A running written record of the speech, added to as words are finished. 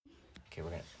Okay,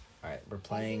 alright, we're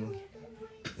playing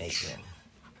Nathan.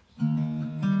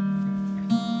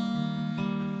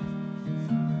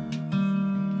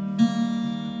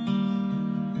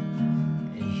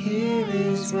 And here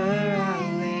is where I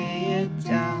lay it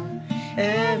down,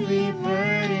 every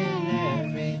burden,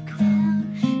 every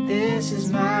crown. This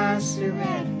is my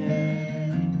surrender.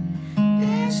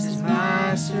 This is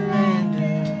my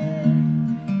surrender.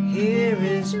 Here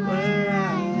is where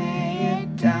I lay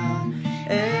it down,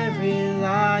 every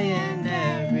lie and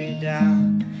every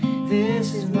doubt.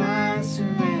 This is my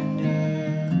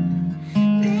surrender.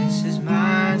 This is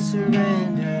my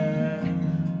surrender.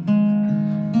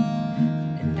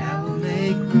 And I will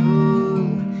make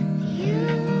room for you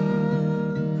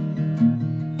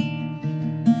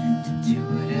to do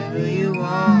whatever you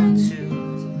want to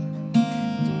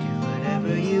do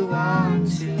whatever you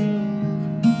want to.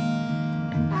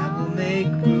 And I will make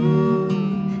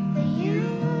room for you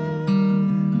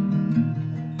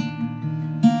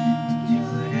to do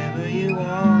whatever you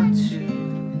want to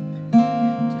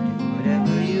do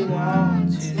whatever you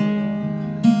want to.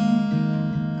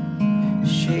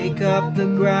 Shake up the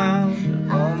ground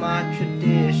of all my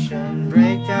tradition,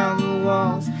 break down the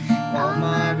walls of all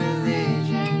my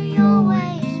religion. Your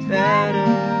way is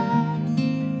better.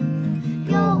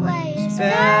 Your way is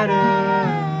better.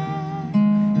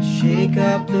 Shake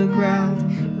up the ground,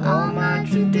 all my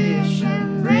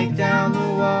tradition, break down the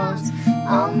walls,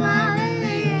 all my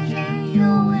religion.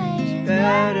 Your way is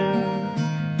better.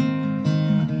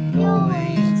 Your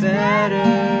way is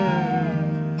better.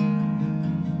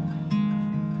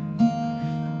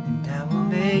 And I will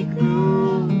make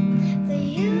room for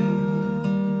you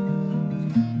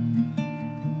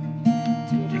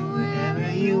to do whatever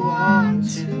you want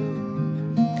to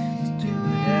do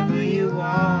whatever you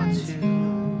want to.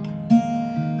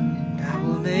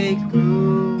 Make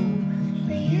room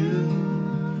for you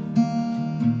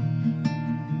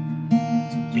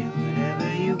to do whatever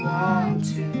you want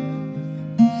to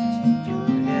do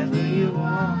whatever you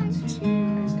want to.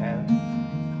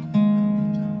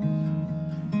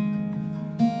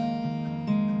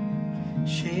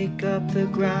 Shake up the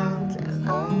ground of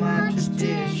all my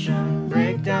tradition,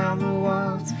 break down the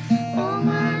walls, all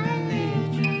my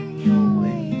religion. Your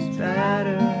way is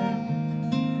better.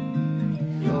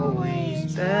 Your way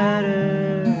is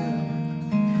better.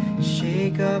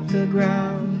 Shake up the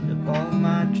ground of all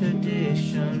my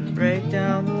tradition, break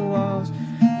down the walls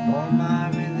of all my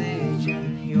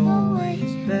religion. Your way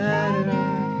is better.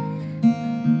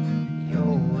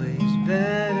 Your way is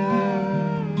better.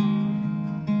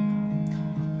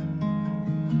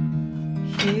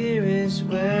 Here is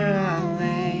where I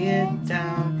lay it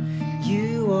down.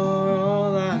 You are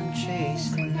all I'm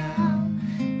chasing now.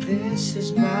 This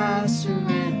is my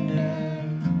surrender.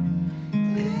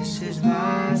 This is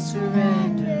my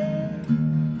surrender.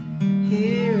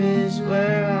 Here is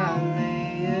where I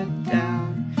lay it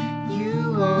down.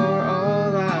 You are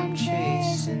all I'm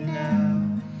chasing now.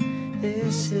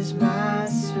 This is my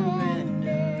surrender.